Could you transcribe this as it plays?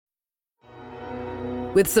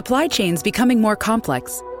With supply chains becoming more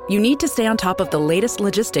complex, you need to stay on top of the latest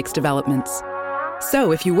logistics developments.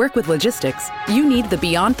 So if you work with logistics, you need the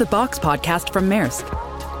Beyond the Box podcast from Maersk.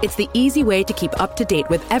 It's the easy way to keep up to date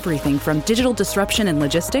with everything from digital disruption in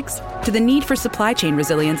logistics to the need for supply chain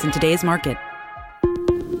resilience in today's market.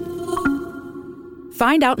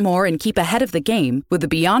 Find out more and keep ahead of the game with the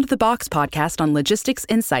Beyond the Box podcast on logistics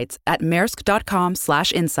insights at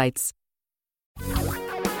maersk.com/insights.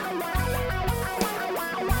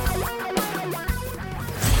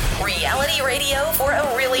 Reality radio for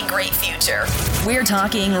a really great future. We're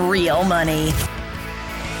talking real money.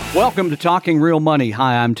 Welcome to Talking Real Money.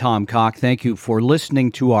 Hi, I'm Tom Cock. Thank you for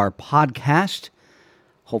listening to our podcast.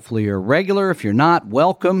 Hopefully you're a regular. If you're not,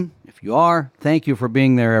 welcome. If you are, thank you for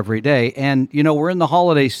being there every day. And, you know, we're in the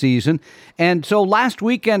holiday season. And so last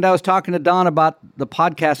weekend I was talking to Don about the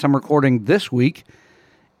podcast I'm recording this week.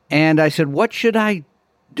 And I said, what should I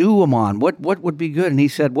do them on? What would be good? And he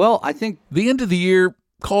said, well, I think the end of the year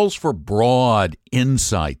calls for broad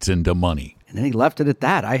insights into money. And then he left it at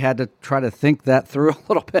that. I had to try to think that through a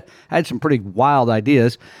little bit. I had some pretty wild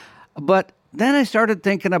ideas. But then I started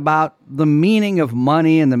thinking about the meaning of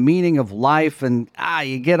money and the meaning of life. And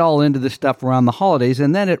you get all into this stuff around the holidays.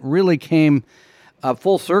 And then it really came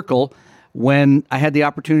full circle when I had the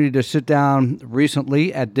opportunity to sit down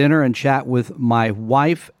recently at dinner and chat with my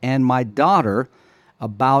wife and my daughter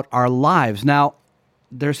about our lives. Now,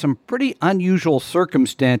 there's some pretty unusual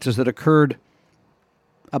circumstances that occurred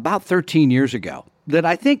about 13 years ago that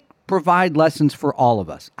I think provide lessons for all of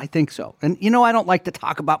us. I think so. And, you know, I don't like to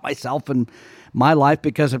talk about myself and my life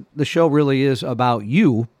because the show really is about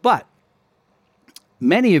you, but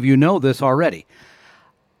many of you know this already.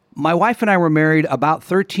 My wife and I were married about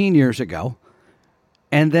 13 years ago,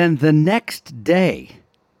 and then the next day,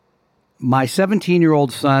 my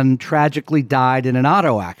 17-year-old son tragically died in an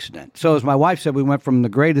auto accident. So as my wife said, we went from the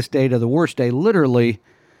greatest day to the worst day, literally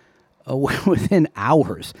within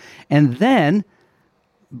hours. And then,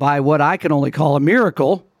 by what I can only call a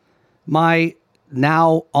miracle, my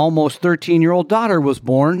now almost 13-year-old daughter was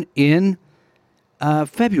born in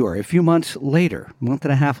February, a few months later, a month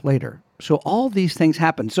and a half later. So all these things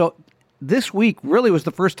happened. So this week really was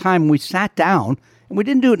the first time we sat down, and we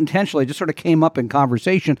didn't do it intentionally, just sort of came up in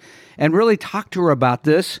conversation and really talked to her about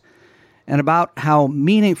this and about how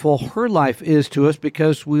meaningful her life is to us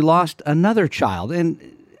because we lost another child. And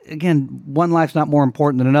again, one life's not more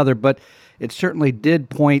important than another, but it certainly did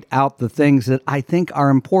point out the things that I think are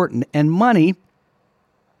important. And money,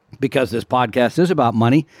 because this podcast is about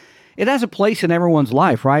money, it has a place in everyone's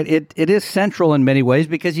life, right? It is central in many ways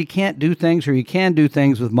because you can't do things or you can do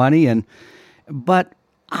things with money. But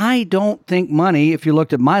I don't think money, if you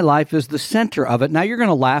looked at my life, is the center of it. Now, you're going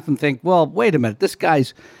to laugh and think, well, wait a minute. This guy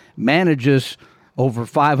manages over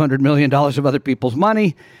 $500 million of other people's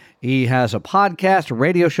money. He has a podcast, a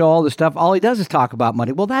radio show, all this stuff. All he does is talk about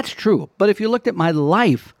money. Well, that's true. But if you looked at my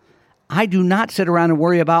life, I do not sit around and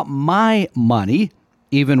worry about my money.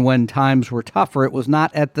 Even when times were tougher, it was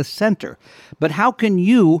not at the center. But how can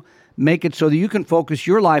you make it so that you can focus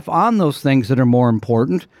your life on those things that are more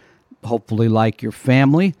important? Hopefully like your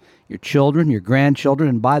family, your children, your grandchildren.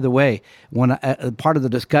 And by the way, when part of the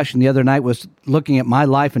discussion the other night was looking at my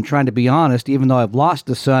life and trying to be honest, even though I've lost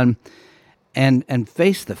a son, and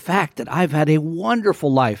face the fact that I've had a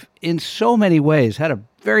wonderful life in so many ways, had a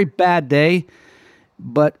very bad day,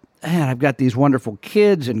 but man, I've got these wonderful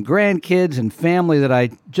kids and grandkids and family that I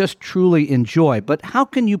just truly enjoy. But how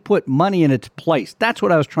can you put money in its place? That's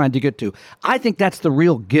what I was trying to get to. I think that's the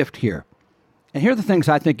real gift here. And here are the things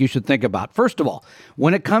I think you should think about. First of all,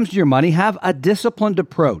 when it comes to your money, have a disciplined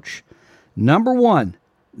approach. Number one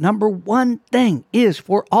thing is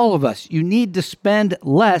for all of us, you need to spend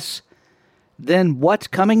less than what's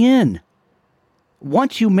coming in.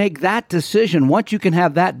 Once you make that decision, once you can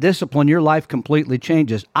have that discipline, your life completely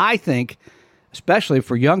changes. I think, especially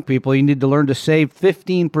for young people, you need to learn to save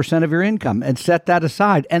 15% of your income and set that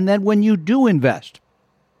aside. And then when you do invest,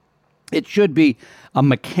 it should be a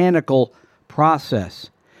mechanical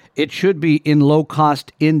process. It should be in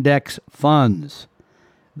low-cost index funds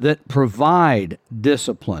that provide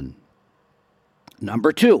discipline.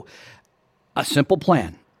 Number two, a simple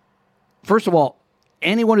plan. First of all,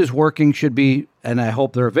 anyone who's working should be, and I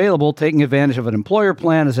hope they're available, taking advantage of an employer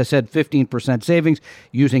plan. As I said, 15% savings,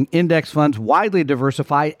 using index funds, widely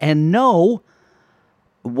diversified, and know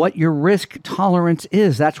what your risk tolerance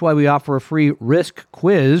is. That's why we offer a free risk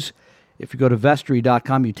quiz. If you go to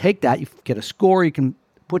Vestory.com, you take that, you get a score, you can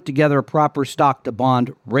put together a proper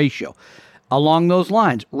stock-to-bond ratio. Along those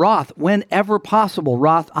lines, Roth, whenever possible,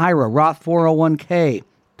 Roth IRA, Roth 401k,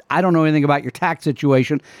 I don't know anything about your tax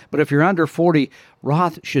situation, but if you're under 40,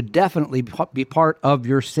 Roth should definitely be part of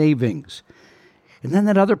your savings. And then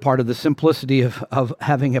that other part of the simplicity of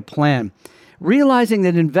having a plan, realizing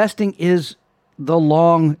that investing is the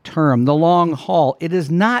long term, the long haul. It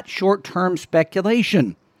is not short-term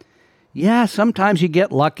speculation. Yeah, sometimes you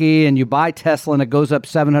get lucky and you buy Tesla and it goes up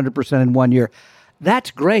 700% in 1 year.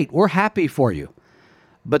 That's great. We're happy for you.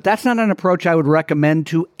 But that's not an approach I would recommend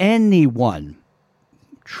to anyone.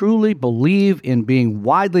 Truly believe in being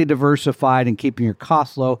widely diversified and keeping your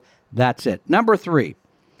costs low. That's it. Number 3,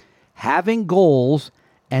 having goals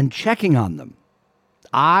and checking on them.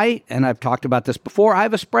 And I've talked about this before, I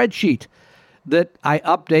have a spreadsheet that I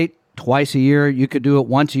update twice a year. You could do it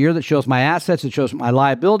once a year that shows my assets, it shows my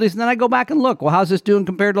liabilities, and then I go back and look, well, how's this doing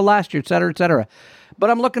compared to last year, et cetera, et cetera. But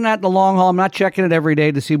I'm looking at the long haul. I'm not checking it every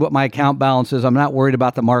day to see what my account balance is. I'm not worried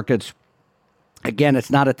about the markets. Again, it's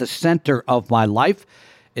not at the center of my life.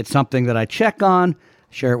 It's something that I check on,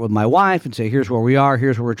 share it with my wife, and say, here's where we are,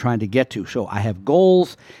 here's where we're trying to get to. So I have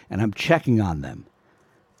goals, and I'm checking on them.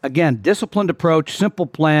 Again, disciplined approach, simple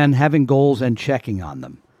plan, having goals, and checking on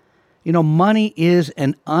them. You know, money is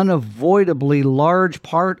an unavoidably large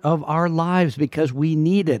part of our lives because we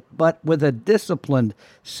need it. But with a disciplined,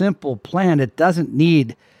 simple plan, it doesn't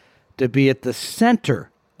need to be at the center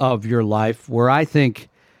of your life, where I think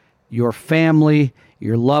your family,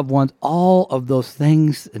 your loved ones, all of those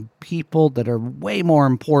things and people that are way more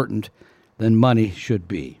important than money should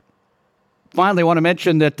be. Finally, I want to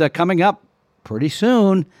mention that coming up pretty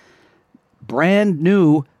soon, brand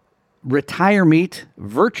new Retire Meet,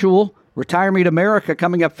 virtual Retire Meet America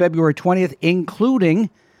coming up February 20th, including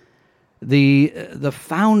the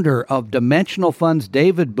founder of Dimensional Funds,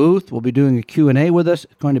 David Booth, will be doing a Q&A with us.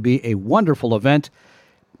 It's going to be a wonderful event.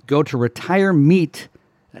 Go to RetireMeet,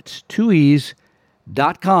 that's 2e's.com,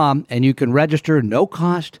 and you can register, no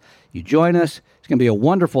cost. You join us. It's going to be a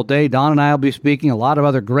wonderful day. Don and I will be speaking, a lot of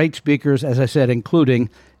other great speakers, as I said, including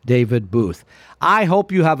David Booth. I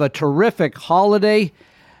hope you have a terrific holiday.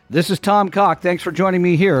 This is Tom Cock. Thanks for joining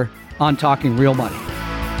me here on Talking Real Money.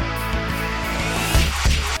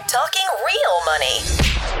 Talking Real Money.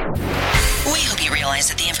 We hope you realize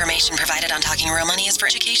that the information provided on Talking Real Money is for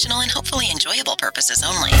educational and hopefully enjoyable purposes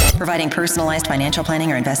only. Providing personalized financial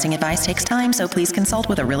planning or investing advice takes time, so please consult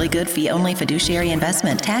with a really good fee-only fiduciary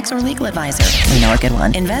investment, tax, or legal advisor. We know a good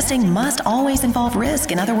one. Investing must always involve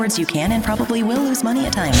risk. In other words, you can and probably will lose money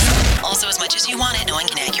at times. Also, as much as you want it, no one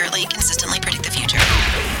can accurately, consistently predict the future.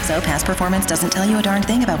 So past performance doesn't tell you a darn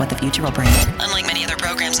thing about what the future will bring. Unlike many other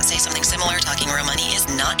programs that say something similar, Talking Real Money is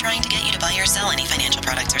not trying to get you to buy or sell any financial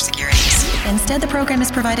products or securities. Instead, the program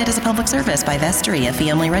is provided as a public service by Vestry, a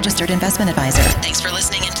fee-only registered investment advisor. Thanks for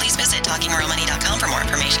listening, and please visit TalkingRealMoney.com for more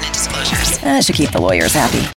information and disclosures. That should keep the lawyers happy.